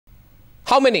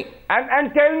How many?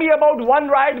 And tell me about one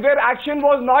riot where action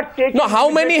was not taken. No, how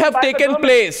many have taken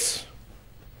place?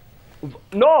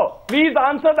 No, please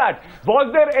answer that.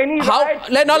 Was there any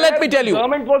riot? Now let me tell you.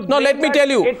 No, let me tell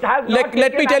you.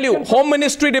 Let me tell you. Home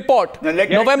Ministry report,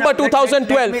 November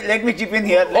 2012. Let me chip in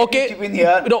here. Okay.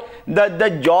 No.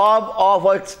 The job of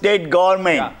a state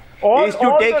government is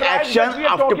to take action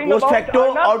after post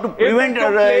facto or to prevent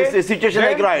a situation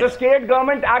like riots. The state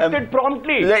government acted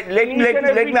promptly. Let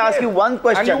me ask you one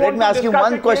question. Let me ask you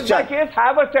one question.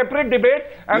 Have a separate debate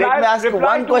and let me ask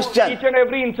one question. Each and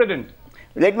every incident.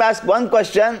 Let me ask one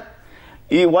question.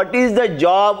 What is the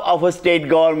job of a state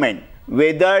government?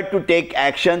 Whether to take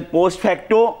action post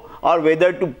facto or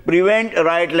whether to prevent a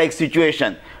riot-like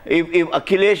situation. If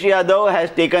Akhilesh Yadav has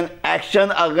taken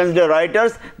action against the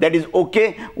rioters, that is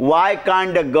okay. Why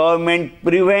can't the government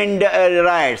prevent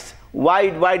riots?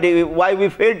 Why we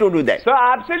fail to do that? So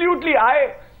absolutely,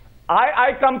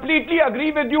 I completely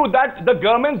agree with you that the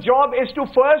government's job is to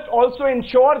first also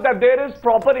ensure that there is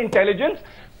proper intelligence,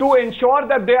 to ensure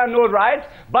that there are no riots.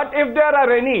 But if there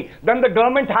are any, then the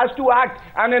government has to act.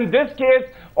 And in this case,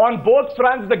 on both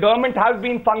fronts, the government has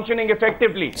been functioning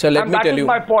effectively. So let me tell you. That is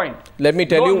my point. Let me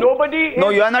tell you. No,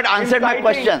 you are not answered my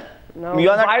question. No. You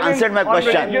are not answered my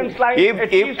question.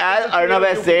 If as Arnav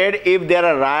has said, if there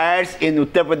are riots in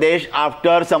Uttar Pradesh after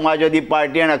Samajwadi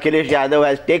Party and Akhilesh Yadav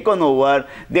has taken over,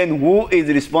 then who is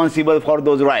responsible for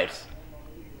those riots?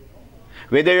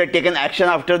 Whether you have taken action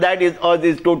after that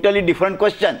is totally different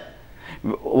question.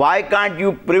 Why can't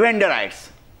you prevent the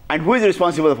riots? And who is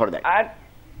responsible for that? And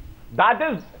that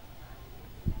is,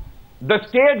 the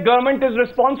state government is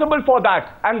responsible for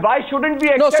that. And why shouldn't we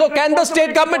accept? No, so can the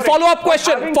state government, follow-up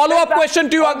question, follow-up question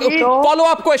to you,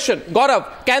 follow-up question,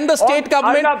 Gaurav, can the state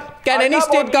government, can any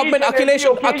state government,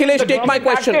 Akhilesh, take my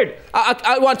question.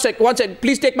 One sec,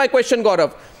 please take my question,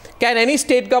 Gaurav. Can any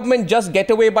state government just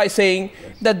get away by saying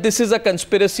that this is a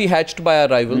conspiracy hatched by our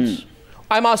rivals?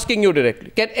 I'm asking you directly.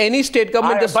 Can any state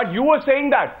government just... But you were saying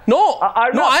that. No,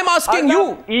 no, I'm asking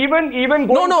you. Even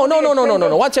going...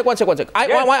 No. One sec.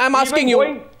 I'm asking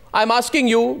you. I'm asking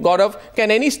you, Gaurav, can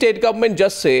any state government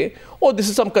just say, oh, this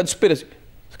is some conspiracy?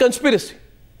 Conspiracy.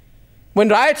 When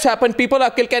riots happen, people are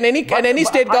killed. Can any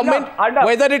state government,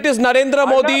 whether it is Narendra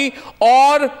Modi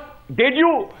or... Did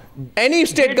you... Any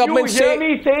state government say... Did you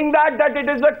hear me saying that it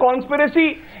is a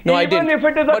conspiracy? No, I didn't. Even if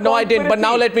it is a conspiracy, no, I didn't. But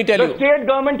now let me tell you. The state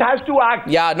government has to act.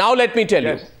 Yeah, now let me tell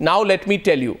you. Now let me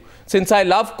tell you. Since I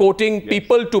love quoting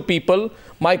people to people,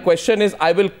 my question is,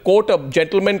 I will quote a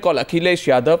gentleman called Akhilesh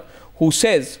Yadav, who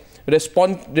says,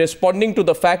 responding to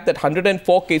the fact that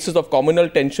 104 cases of communal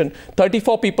tension,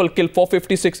 34 people killed,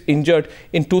 456 injured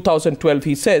in 2012,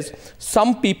 he says,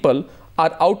 some people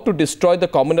are out to destroy the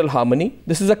communal harmony.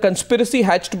 This is a conspiracy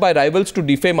hatched by rivals to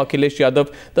defame Akhilesh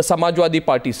Yadav, the Samajwadi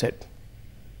Party said.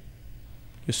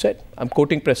 You said. I'm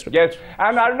quoting press report. Yes.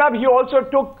 And Arnab, he also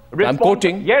took responsibility. I'm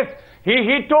quoting. Yes.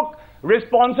 He took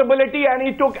responsibility and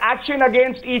he took action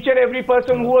against each and every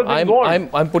person who was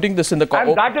involved. I'm putting this in the...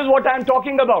 And that is what I'm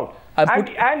talking about.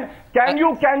 And can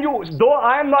you, though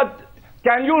I am not...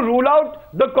 Can you rule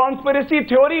out the conspiracy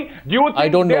theory? Do you think I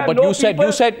don't know, but you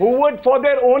said who would, for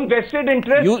their own vested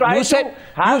interest, try to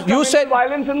have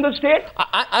violence in the state?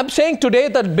 I'm saying today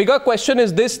that bigger question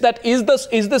is this: that is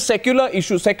the secular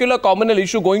issue, secular communal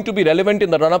issue, going to be relevant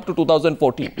in the run-up to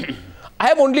 2014? I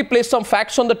have only placed some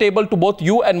facts on the table to both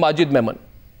you and Majid Memon.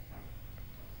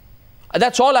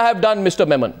 That's all I have done, Mr.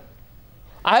 Memon.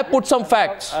 I have put some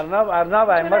facts. Arnav,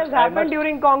 I must happened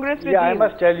during Congress regime. Yeah, I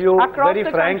must tell you very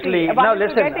frankly. Now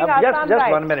listen,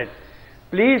 just 1 minute.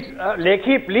 Please,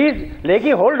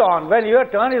 Lekhi, hold on. When your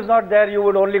turn is not there, you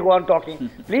would only go on talking.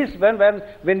 Please, when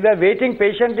we are waiting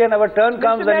patiently and our turn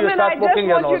comes, then you start poking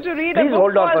your nose. Please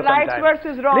hold on for some time.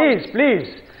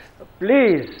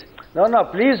 Please. No,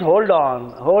 please hold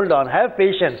on. Have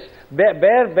patience.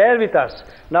 Bear with us.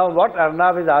 Now, what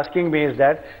Arnav is asking me is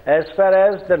that as far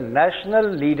as the national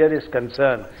leader is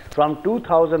concerned, from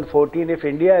 2014, if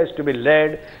India is to be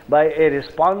led by a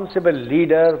responsible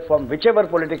leader from whichever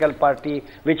political party,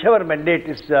 whichever mandate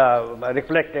is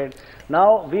reflected,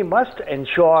 now we must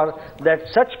ensure that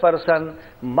such person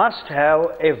must have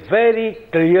a very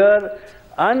clear,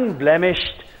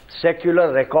 unblemished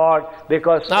secular record,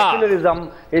 because secularism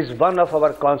is one of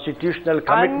our constitutional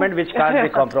commitment which can't be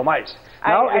compromised.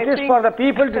 Now it is for the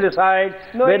people to decide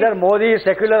whether Modi is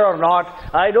secular or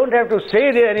not. I don't have to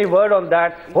say any word on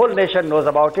that. Whole nation knows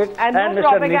about it. And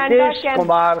Mr. Nitish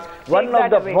Kumar, one of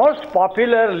the most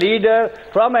popular leader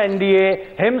from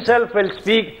NDA, himself will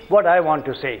speak what I want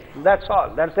to say. That's all.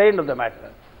 That's the end of the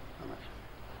matter.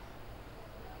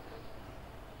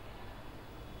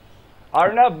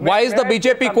 Arnab, why is the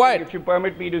BJP quiet? If you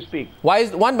permit me to speak. Why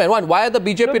is why are the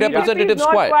BJP representatives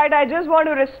quiet? I just want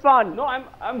to respond. No,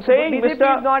 I'm saying BJP is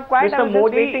not quiet. Mr.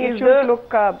 Modi is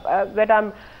that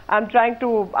I'm trying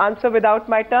to answer without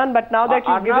my turn, but now that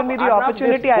you've given me the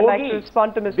opportunity, I'd like to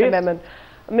respond to Mr. Memon.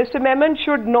 Mr. Memon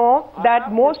should know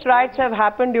that most riots have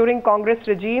happened during Congress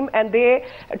regime, and they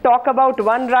talk about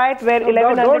one riot where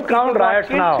 1,100 people got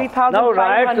killed,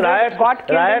 3,500 got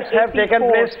killed. Riots have taken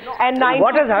place. And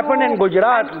what has happened in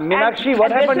Gujarat? Meenakshi,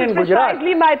 what happened in Gujarat?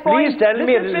 Please tell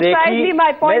me, Lekhi,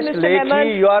 Miss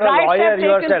Lekhi, you are a lawyer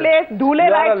yourself. You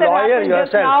are a lawyer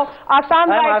yourself. Assam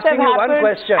riots have happened,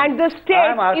 and the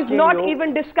state is not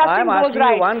even discussing those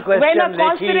riots. When a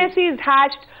conspiracy is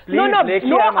hatched, no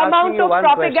amount of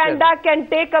propaganda can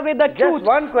take away the truth.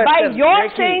 By your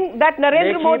saying that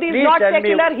Narendra Modi is not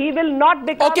secular, he will not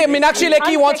become... Okay, Meenakshi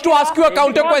Lekhi wants to ask you a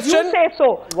counter question. You say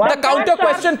so. The counter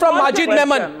question from Majid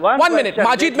Memon. 1 minute.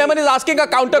 Majid Memon is asking a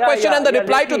counter question, and the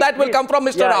reply to that will come from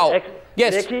Mr. Rao.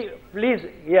 Yes. Lekhi, please,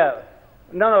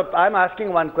 No, I'm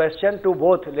asking one question to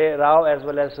both Rao as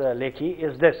well as Lekhi.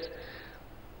 Is this: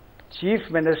 Chief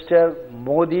Minister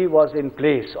Modi was in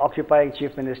place, occupying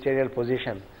chief ministerial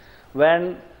position,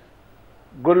 when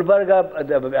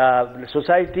Gulbarga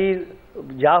society,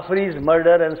 Jafri's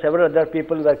murder and several other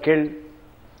people were killed.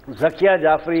 Zakia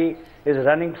Jafri is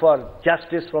running for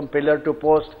justice from pillar to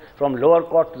post, from lower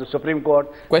court to the Supreme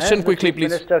Court. Question quickly,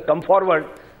 please. Minister, come forward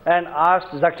and ask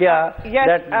Zakia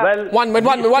that, well... One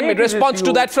minute. Response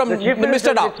to that from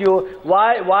Mr. Rao.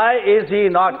 Why is he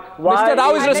not? Mr.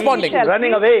 Rao is responding.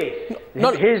 Running away.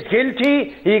 He's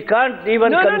guilty. He can't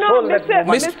even console that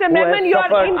woman. Mr. Memon, you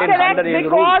are incorrect,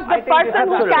 because the person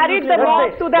who carried the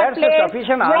rope to that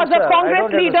place was a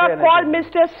Congress leader called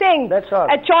Mr. Singh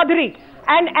Chaudhary.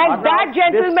 And that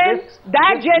gentleman, as per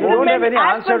Zakia's own statement in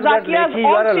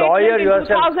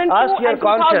 2002 and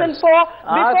 2004,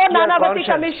 before Nanavati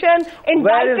Commission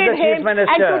indicted him, and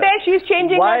today she's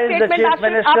changing her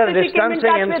statement after she came in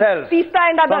touch with Teesta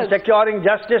and others. From securing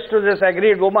justice to this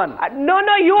agreed woman. No,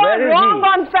 you are wrong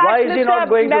on facts. Why is he not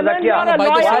going to Zakia?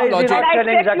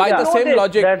 By the same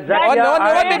logic. 1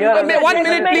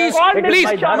 minute, please.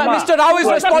 Mr. Rao is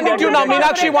responding to you now.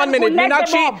 Meenakshi, 1 minute.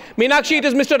 Meenakshi, it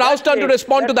is Mr. Rao's turn to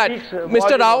respond to that.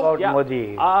 Mr. Rao.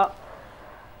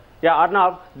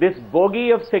 Arnav, this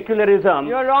bogey of secularism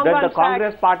that the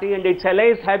Congress party and its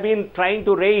allies have been trying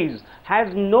to raise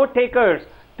has no takers.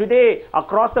 Today,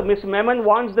 across the Mr. Memon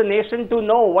wants the nation to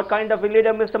know what kind of a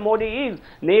leader Mr. Modi is.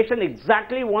 Nation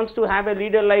exactly wants to have a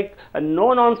leader like, a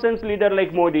no-nonsense leader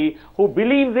like Modi, who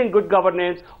believes in good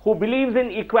governance, who believes in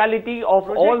equality of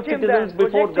all citizens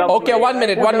before government. Okay, 1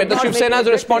 minute. The Shiv Sena is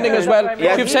responding as well.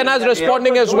 Shiv Sena is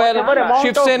responding as well.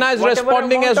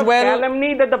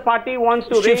 Calumny that the party wants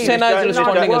to raise. Shiv Sena is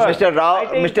responding as well.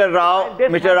 Mr. Rao,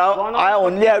 I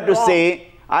only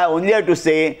have to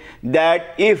say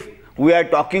that if we are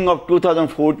talking of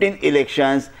 2014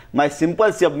 elections, my simple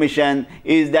submission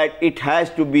is that it has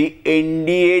to be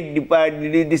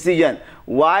NDA decision.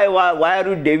 Why are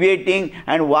you deviating,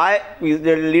 and why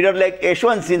the leader like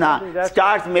Yashwant Sinha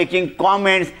starts making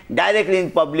comments directly in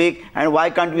public, and why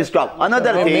can't we stop?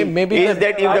 Another thing is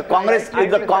that if the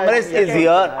Congress is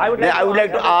here, then I would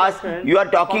like to ask, you are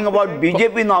talking about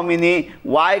BJP nominee,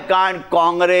 why can't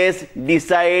Congress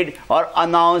decide or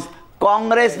announce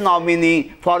Congress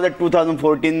nominee for the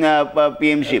 2014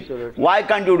 PMship? Why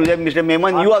can't you do that, Mr.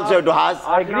 Memon? You also have to ask.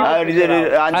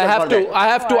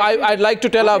 I'd like to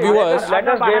tell our viewers. Let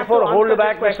us therefore hold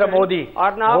back Mr. Modi.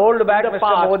 Hold back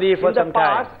Mr. Modi for some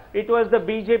time. It was the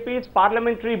BJP's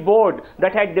parliamentary board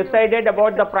that had decided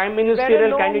about the prime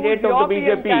ministerial candidate of the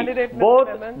BJP.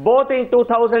 Both in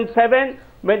 2007,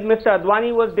 when Mr.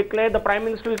 Advani was declared the prime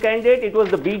ministerial candidate, it was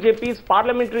the BJP's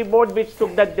parliamentary board which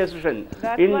took that decision.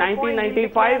 In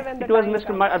 1995, it was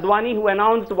Mr. Advani who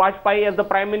announced Vajpayee as the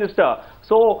prime minister.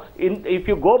 So, if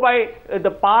you go by the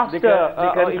past, of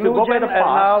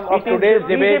today's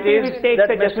debate is that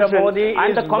Mr. Modi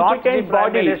and the competent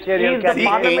body is the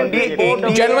parliamentary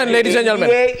board. Gentlemen, ladies and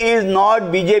gentlemen, NDA is not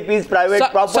BJP's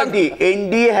private property.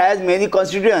 NDA has many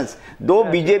constituents. Though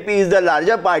BJP is the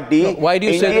larger party, why do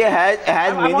you say NDA has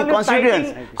many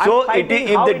constituents. So if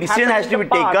the decision has to be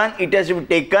taken, it has to be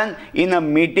taken in a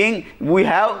meeting. We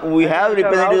have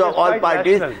representatives of all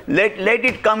parties. Let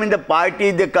it come in the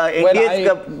party, the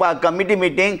committee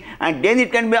meeting, and then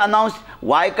it can be announced.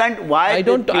 I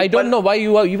don't know why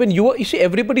you see,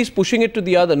 everybody is pushing it to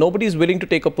the other. Nobody is willing to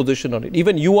take a position on it.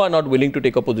 Even you are not willing to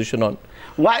take a position on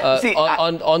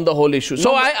on the whole issue.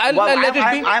 So I'll let it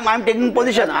be. I'm taking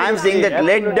position. I'm saying saying that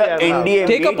let the NDA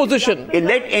take a position.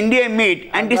 Let NDA meet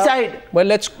and decide. Well,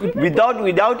 let's without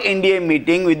NDA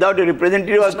meeting, without a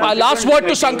representative. Last word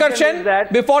to Shankar Sen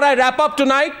before I wrap up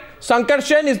tonight. Shankar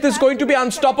Sen, is this going to be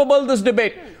unstoppable, this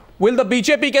debate? Will the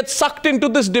BJP get sucked into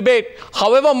this debate,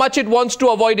 however much it wants to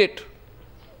avoid it?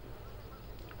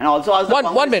 And also ask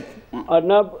one minute.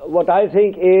 Arnab, what I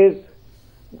think is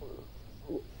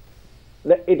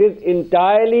that it is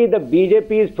entirely the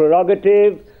BJP's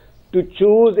prerogative to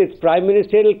choose its prime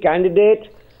ministerial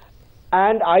candidate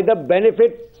and either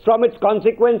benefit from its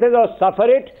consequences or suffer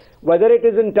it, whether it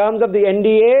is in terms of the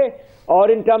NDA or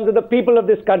in terms of the people of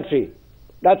this country.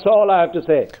 That's all I have to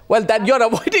say. Well, that you're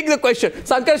avoiding the question.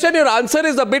 Shankar Sen, your answer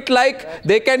is a bit like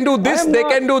they can do this, they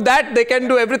can do that, they can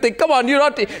do everything. Come on, you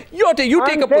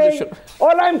take a position.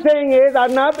 All I'm saying is,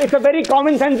 Arnab, it's a very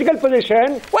commonsensical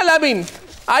position. Well, I mean,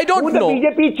 I don't know. Who the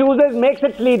BJP chooses makes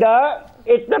its leader,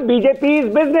 it's the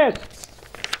BJP's business.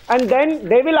 And then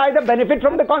they will either benefit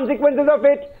from the consequences of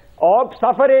it or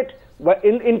suffer it.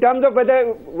 In terms of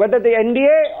whether the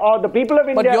NDA or the people of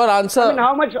India. But your answer. I mean,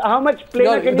 how much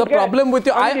plainer can you the get? problem with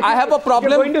you, I have a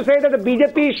problem. You're going to say that the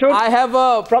BJP should. I have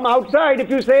a. From outside, if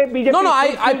you say BJP. No,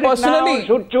 I personally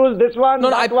should choose this one.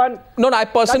 One. No, I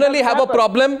personally have a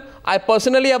problem. I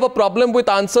personally have a problem with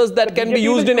answers that can be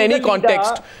used in any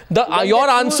context. Your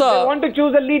answer. They want to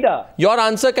choose a leader. Your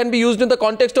answer can be used in the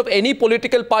context of any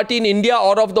political party in India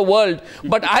or of the world.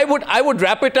 But I would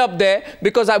wrap it up there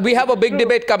because we have a big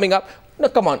debate coming up. No,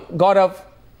 come on, Gaurav.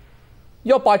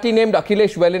 Your party named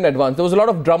Akhilesh well in advance. There was a lot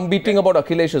of drum beating about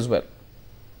Akhilesh as well.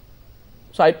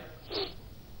 So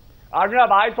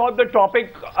Arnab, I thought the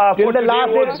topic till the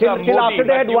last day, till after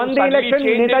they had won the election,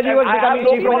 Netaji was becoming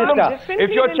chief minister.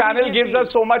 If your channel gives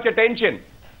us so much attention,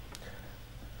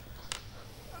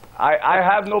 I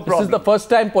have no problem. This is the first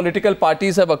time political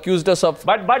parties have accused us of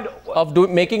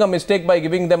making a mistake by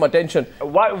giving them attention.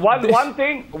 One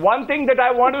thing that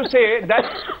I want to say that,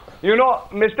 you know,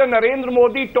 Mr. Narendra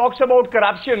Modi talks about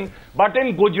corruption, but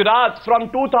in Gujarat from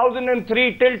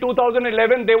 2003 till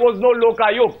 2011 there was no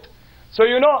Lokayukt. So,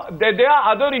 you know, there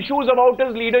are other issues about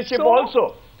his leadership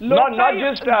also. Not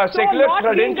just secular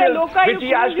credentials which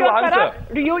he has to answer.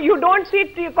 You don't see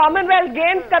Commonwealth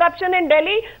Games corruption in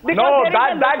Delhi because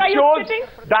that shows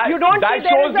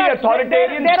the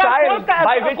authoritarian style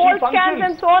by which he functions.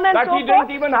 And so on and that so he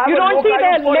didn't even have you don't see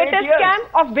the latest scam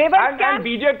of Weaver scam. And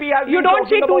BJP has you been don't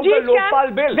see talking about the 2G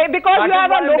Lokpal bill. Because you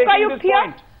have a Lokayukt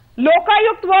here.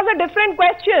 Lokayukt was a different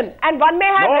question, and one may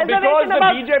have reservation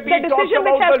about the decision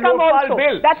which has come also.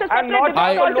 That's a separate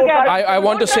debate altogether. I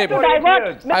want to say,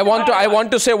 I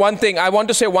want to say one thing. I want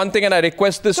to say one thing, and I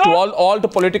request this to all the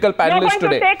political panelists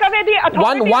today.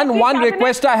 One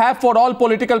request I have for all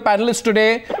political panelists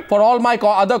today, for all my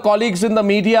other colleagues in the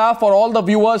media, for all the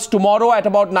viewers, tomorrow at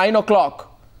about 9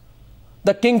 o'clock,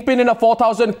 the kingpin in a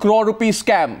 4,000 crore rupee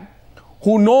scam,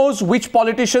 who knows which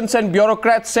politicians and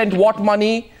bureaucrats sent what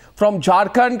money from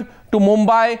Jharkhand to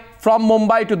Mumbai, from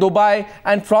Mumbai to Dubai,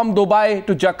 and from Dubai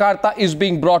to Jakarta, is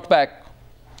being brought back.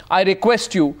 I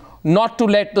request you not to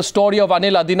let the story of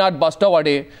Anil Adinath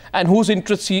Bastawade and whose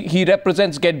interests he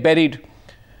represents get buried.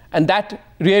 And that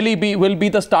really will be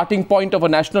the starting point of a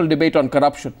national debate on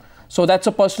corruption. So that's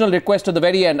a personal request at the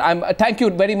very end. Thank you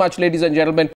very much, ladies and gentlemen.